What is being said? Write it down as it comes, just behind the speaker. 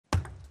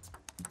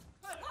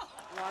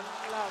1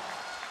 love.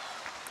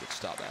 Good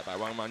start there by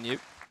Wang Manyu.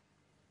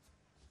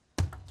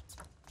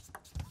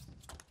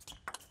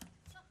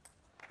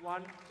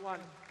 1-1.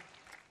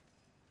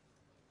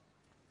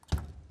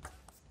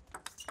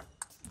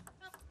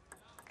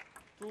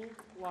 Two,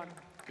 1.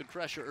 Good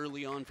pressure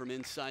early on from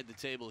inside the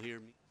table here.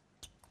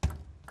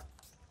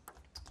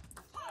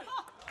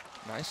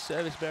 Nice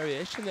service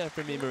variation there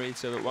from Mima,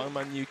 but Wang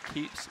Manyu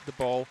keeps the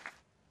ball.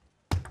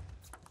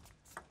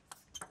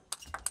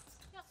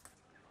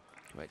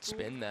 Great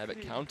spin there,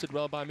 but countered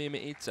well by Mima.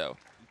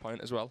 Point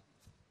as well.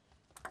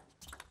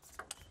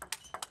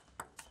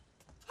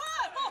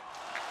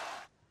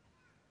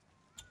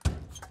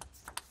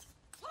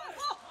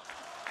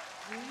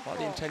 A lot of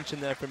the intention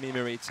there from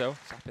Mima,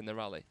 tapping the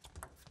rally.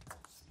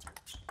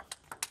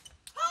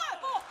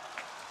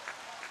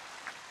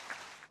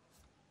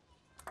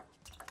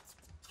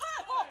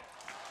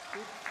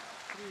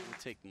 It'll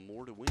take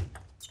more to win.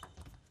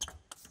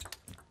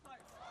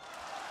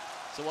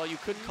 So while you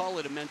could call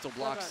it a mental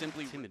block,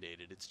 simply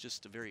intimidated, it's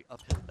just a very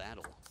uphill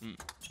battle. In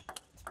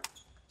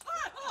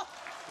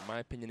my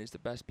opinion, is the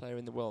best player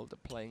in the world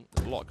at playing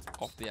the block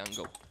off the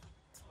angle.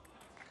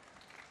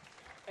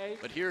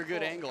 But here a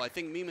good angle. I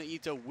think Mima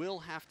will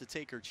have to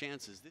take her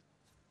chances.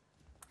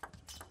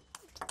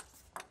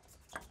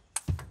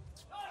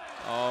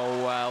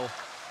 Oh, well.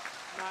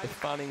 The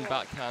fanning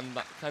backhand,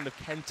 that kind of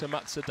Kenta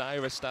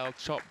Matsudaira style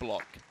chop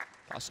block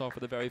I saw for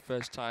the very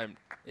first time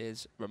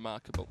is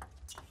remarkable.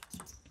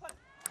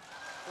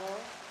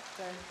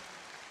 4-10.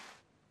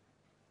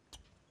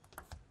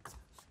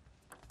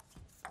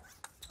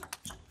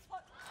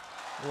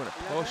 Oh, and a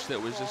push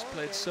that was just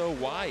played so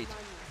wide.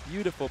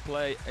 Beautiful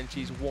play, and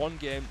she's one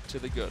game to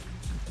the good.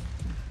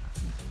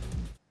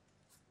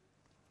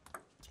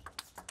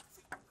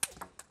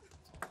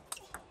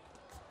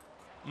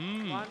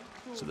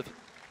 So the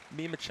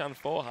Mima-chan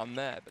forehand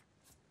there, but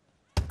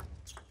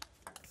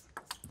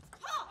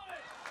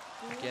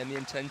again the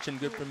intention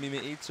good from Mima,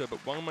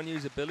 but Wang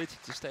Manyu's ability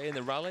to stay in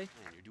the rally.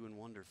 Man, you're doing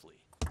wonderfully.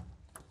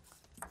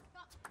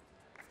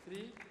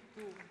 3-2.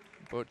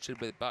 Butchered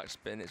with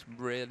backspin. It's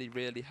really,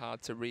 really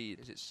hard to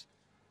read. It's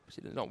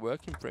not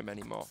working for him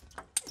anymore.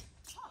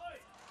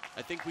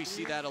 I think we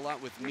see that a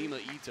lot with Mima.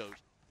 4-3.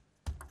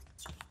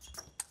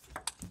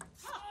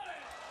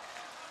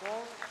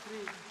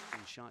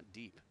 And shot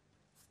deep.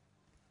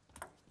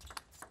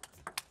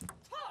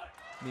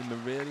 Mima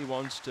really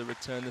wants to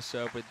return the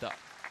serve with that.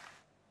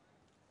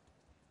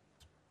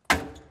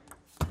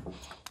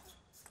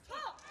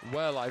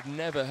 Well, I've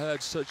never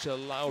heard such a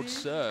loud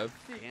serve.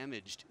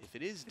 Damaged. If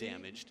it is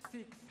damaged,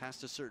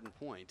 past a certain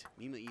point,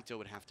 Mima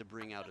would have to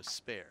bring out a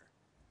spare.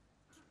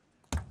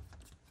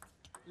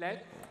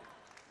 Let.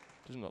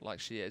 Doesn't look like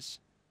she is.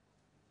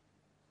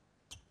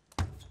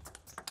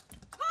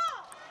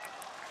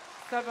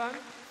 7-3.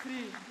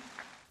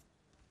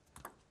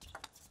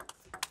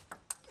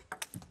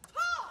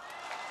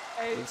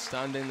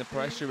 Withstanding the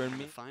pressure and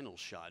the final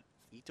shot,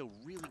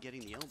 really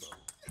getting the elbow.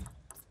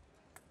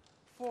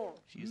 4.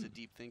 She is a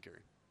deep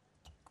thinker.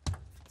 But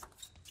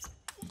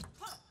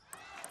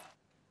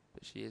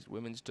she is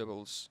women's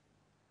doubles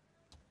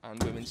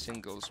and women's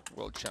singles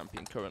world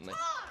champion currently.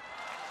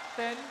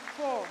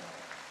 10-4.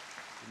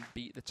 And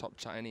beat the top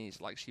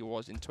Chinese like she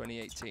was in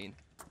 2018,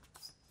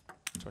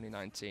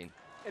 2019.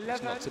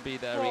 It's not to be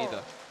there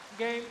either.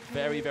 Game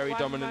very, very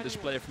dominant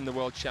display from the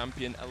world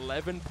champion.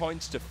 11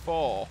 points to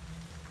 4.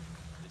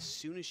 As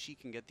soon as she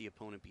can get the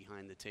opponent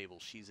behind the table,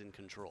 she's in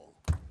control.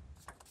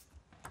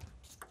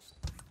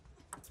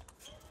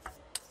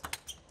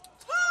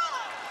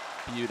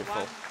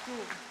 Beautiful.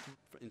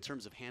 In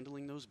terms of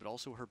handling those, but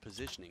also her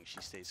positioning,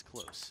 she stays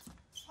close.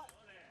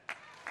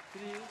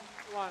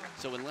 3-1.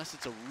 So unless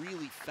it's a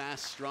really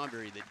fast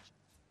strawberry, that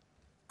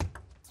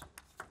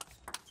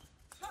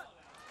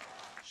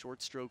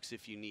short strokes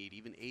if you need,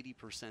 even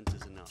 80%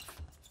 is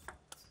enough.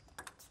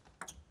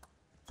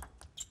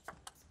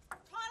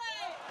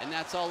 And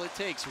that's all it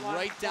takes,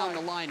 right down the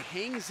line,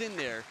 hangs in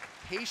there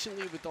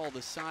patiently with all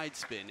the side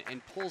spin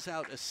and pulls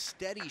out a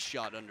steady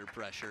shot under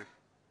pressure.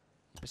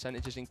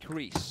 Percentages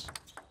increase.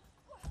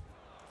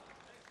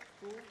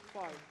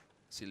 2-5.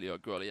 See Liu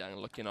Guoliang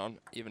looking on,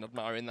 even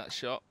admiring that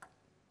shot.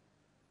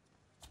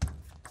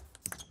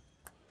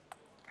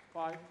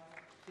 5-3.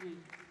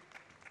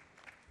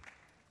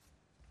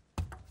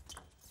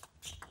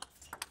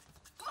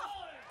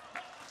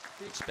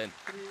 Good spin.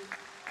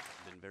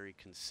 Been very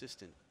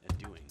consistent at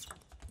doing.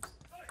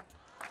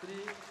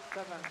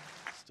 3-7.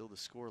 Still the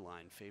score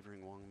line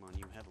favoring Wang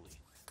Manyu heavily.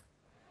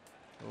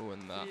 Oh,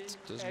 and that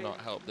does not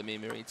help the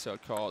Mima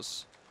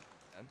cause.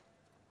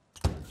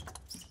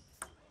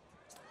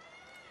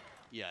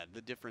 Yeah,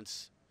 the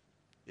difference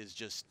is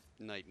just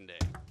night and day.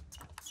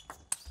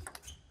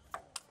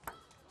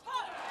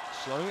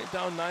 Slowing it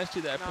down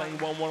nicely there, playing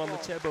 1-1 on the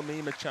table,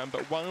 Mima-chan,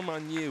 but Wang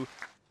Manyu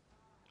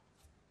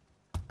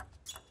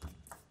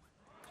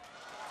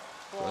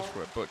goes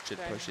for a butchered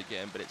push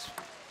again, but it's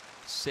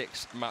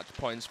 6 match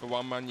points for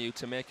Wang Manyu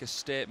to make a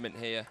statement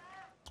here.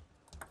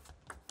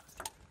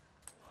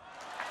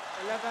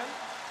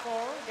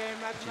 11-4.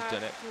 Game at She's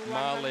done it. Wang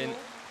Marlin Manyu.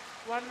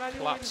 One Manyu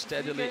clap wins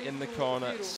steadily three in the games to corner. 0.